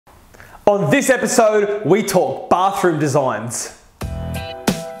On this episode, we talk bathroom designs.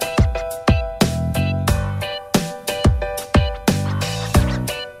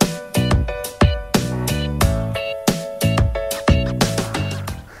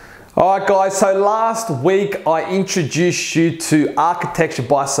 Alright guys, so last week I introduced you to Architecture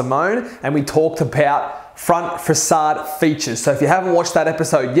by Simone and we talked about front facade features. So if you haven't watched that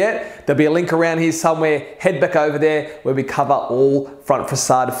episode yet, there'll be a link around here somewhere. Head back over there where we cover all front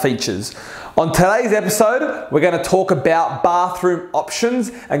facade features. On today's episode, we're going to talk about bathroom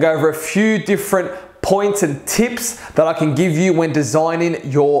options and go over a few different points and tips that I can give you when designing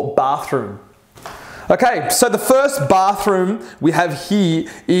your bathroom. Okay, so the first bathroom we have here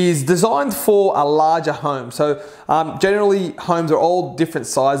is designed for a larger home. So generally homes are all different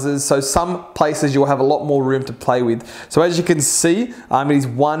sizes. So some places you'll have a lot more room to play with. So as you can see, it is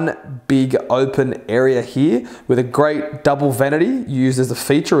one big open area here with a great double vanity used as a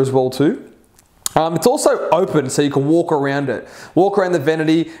feature as well too. It's also open so you can walk around it. Walk around the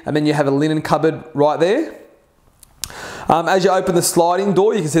vanity and then you have a linen cupboard right there. As you open the sliding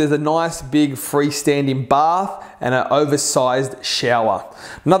door, you can see there's a nice big freestanding bath and an oversized shower.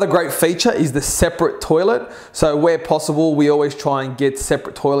 Another great feature is the separate toilet. So where possible, we always try and get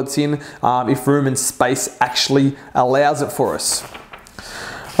separate toilets in if room and space actually allows it for us.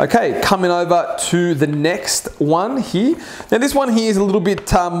 Okay, coming over to the next one here. Now this one here is a little bit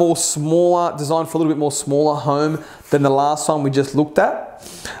more smaller, designed for a little bit more smaller home than the last one we just looked at.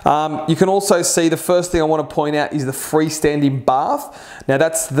 You can also see the first thing I want to point out is the freestanding bath. Now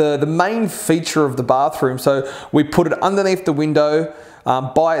that's the main feature of the bathroom. So we put it underneath the window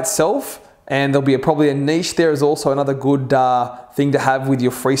by itself, and there'll be probably a niche there is also another good thing to have with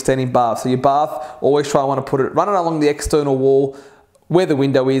your freestanding bath. So your bath, always try and want to put it running along the external wall where the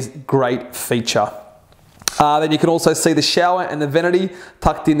window is. Great feature. Then you can also see the shower and the vanity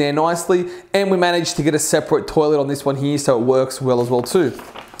tucked in there nicely, and we managed to get a separate toilet on this one here so it works well as well too.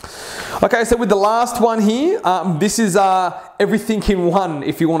 Okay, so with the last one here, this is everything in one,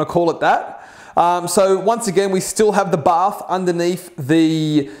 if you want to call it that. So once again, we still have the bath underneath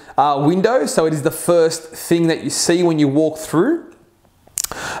the window, so it is the first thing that you see when you walk through.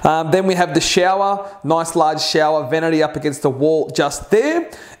 Then we have the shower, nice large shower, vanity up against the wall just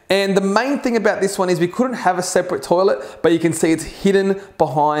there. And the main thing about this one is we couldn't have a separate toilet, but you can see it's hidden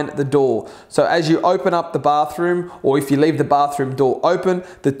behind the door. So as you open up the bathroom, or if you leave the bathroom door open,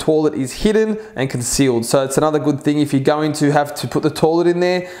 the toilet is hidden and concealed. So it's another good thing if you're going to have to put the toilet in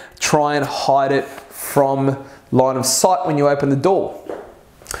there, try and hide it from line of sight when you open the door.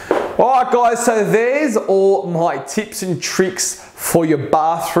 Alright guys, so there's all my tips and tricks for your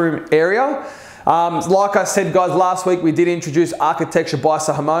bathroom area. Like I said guys, last week we did introduce Architecture by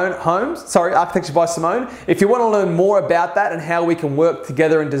Simone Architecture by Simone. If you want to learn more about that and how we can work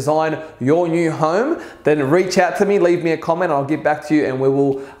together and design your new home, then reach out to me, leave me a comment, I'll get back to you and we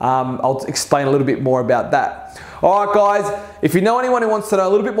will, I'll explain a little bit more about that. Alright guys, if you know anyone who wants to know a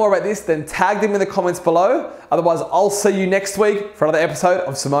little bit more about this, then tag them in the comments below. Otherwise, I'll see you next week for another episode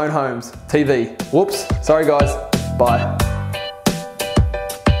of Simone Homes TV. Whoops, sorry guys, bye.